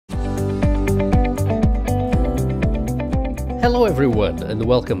Hello everyone and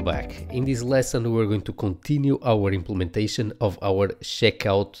welcome back. In this lesson we're going to continue our implementation of our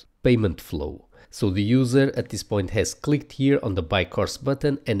checkout payment flow. So the user at this point has clicked here on the buy course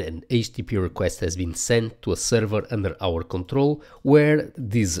button and an HTTP request has been sent to a server under our control where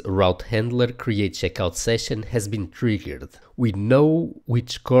this route handler create checkout session has been triggered. We know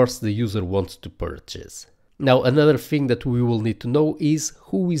which course the user wants to purchase. Now another thing that we will need to know is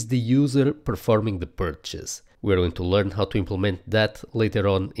who is the user performing the purchase. We're going to learn how to implement that later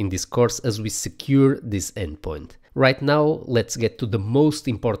on in this course as we secure this endpoint. Right now, let's get to the most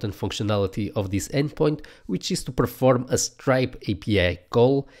important functionality of this endpoint, which is to perform a Stripe API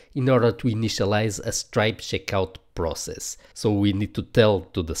call in order to initialize a Stripe checkout process. So we need to tell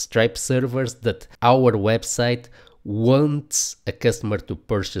to the Stripe servers that our website wants a customer to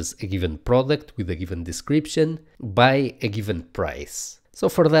purchase a given product with a given description by a given price. So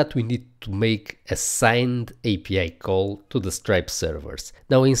for that we need to make a signed API call to the Stripe servers.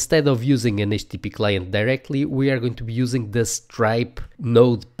 Now instead of using an HTTP client directly, we are going to be using the Stripe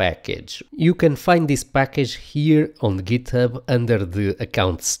node package. You can find this package here on GitHub under the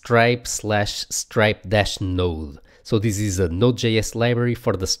account stripe/stripe-node. So this is a Node.js library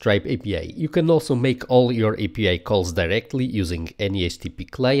for the Stripe API. You can also make all your API calls directly using any HTTP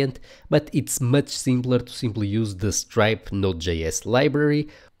client, but it's much simpler to simply use the Stripe Node.js library.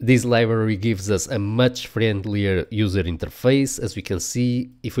 This library gives us a much friendlier user interface. As we can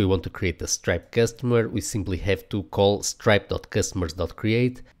see, if we want to create a Stripe customer, we simply have to call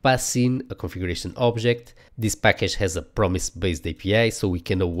stripe.customers.create, pass in a configuration object. This package has a promise-based API, so we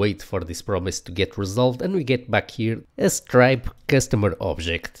can await for this promise to get resolved, and we get back here a Stripe customer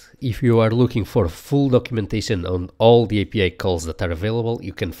object. If you are looking for full documentation on all the API calls that are available,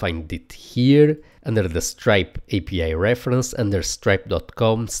 you can find it here under the Stripe API reference under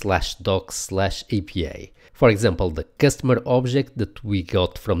stripe.com/docs/API. For example, the customer object that we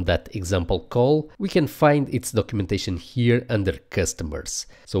got from that example call, we can find its documentation here under customers.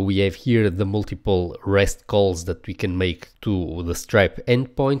 So we have here the multiple REST calls that we can make to the Stripe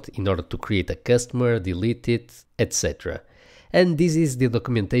endpoint in order to create a customer, delete it, etc. And this is the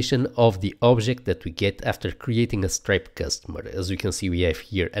documentation of the object that we get after creating a Stripe customer. As you can see, we have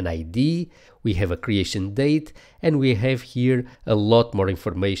here an ID, we have a creation date, and we have here a lot more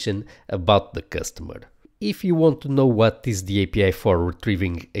information about the customer. If you want to know what is the API for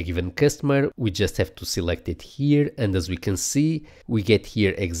retrieving a given customer, we just have to select it here, and as we can see, we get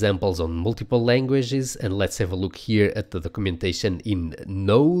here examples on multiple languages, and let's have a look here at the documentation in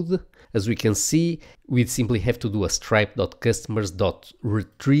Node. As we can see, we simply have to do a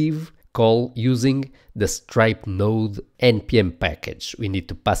stripe.customers.retrieve call using the Stripe node npm package. We need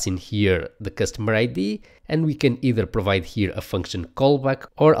to pass in here the customer ID, and we can either provide here a function callback,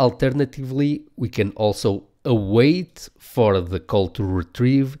 or alternatively we can also await for the call to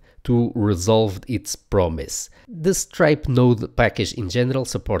retrieve to resolve its promise. The Stripe node package in general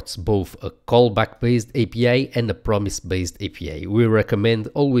supports both a callback based API and a promise based API. We recommend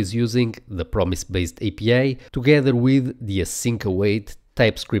always using the promise based API together with the async await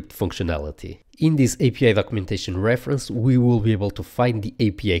TypeScript functionality. In this API documentation reference, we will be able to find the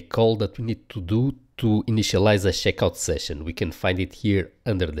API call that we need to do to initialize a checkout session. We can find it here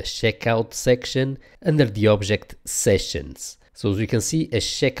under the checkout section, under the object sessions. So as you can see, a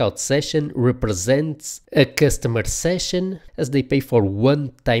checkout session represents a customer session as they pay for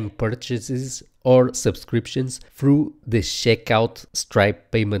one-time purchases or subscriptions through the checkout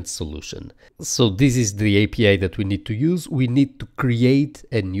Stripe payment solution. So this is the API that we need to use. We need to create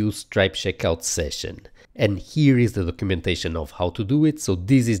a new Stripe checkout session. And here is the documentation of how to do it. So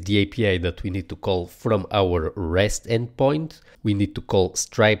this is the API that we need to call from our REST endpoint. We need to call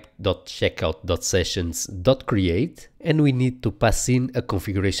stripe.checkout.sessions.create, and we need to pass in a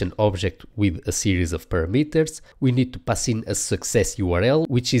configuration object with a series of parameters. We need to pass in a success URL,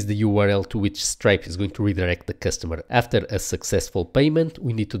 which is the URL to which Stripe is going to redirect the customer after a successful payment.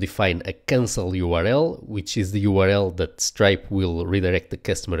 We need to define a cancel URL, which is the URL that Stripe will redirect the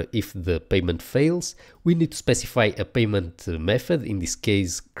customer if the payment fails. We need to specify a payment method, in this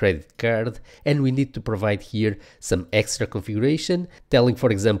case credit card, and we need to provide here some extra configuration, telling,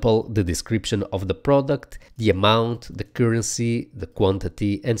 for example, the description of the product, the amount, the currency, the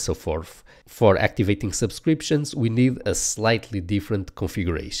quantity, and so forth. For activating subscriptions, we need a slightly different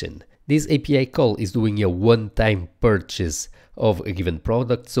configuration. This API call is doing a one-time purchase of a given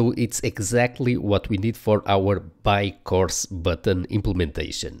product, so it's exactly what we need for our buy course button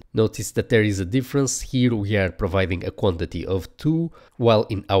implementation. Notice that there is a difference. Here we are providing a quantity of 2, while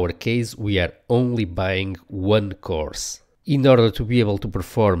in our case we are only buying one course. In order to be able to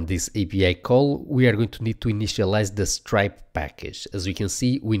perform this API call, we are going to need to initialize the Stripe package. As we can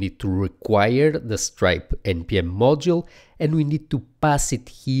see, we need to require the Stripe npm module, and we need to pass it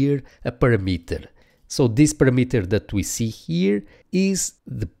here a parameter. So this parameter that we see here is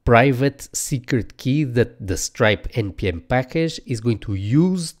the private secret key that the Stripe npm package is going to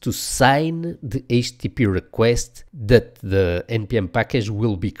use to sign the HTTP request that the npm package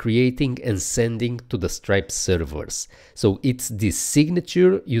will be creating and sending to the Stripe servers. So it's this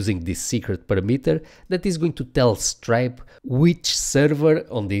signature using this secret parameter that is going to tell Stripe which server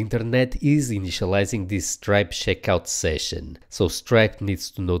on the internet is initializing this Stripe checkout session. So Stripe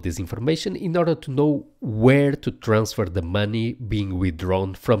needs to know this information in order to know where to transfer the money being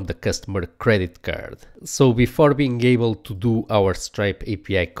withdrawn from the customer credit card. So before being able to do our Stripe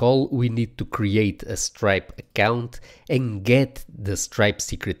API call, we need to create a Stripe account and get the Stripe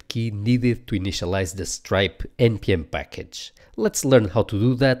secret key needed to initialize the Stripe npm package. Let's learn how to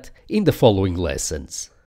do that in the following lessons.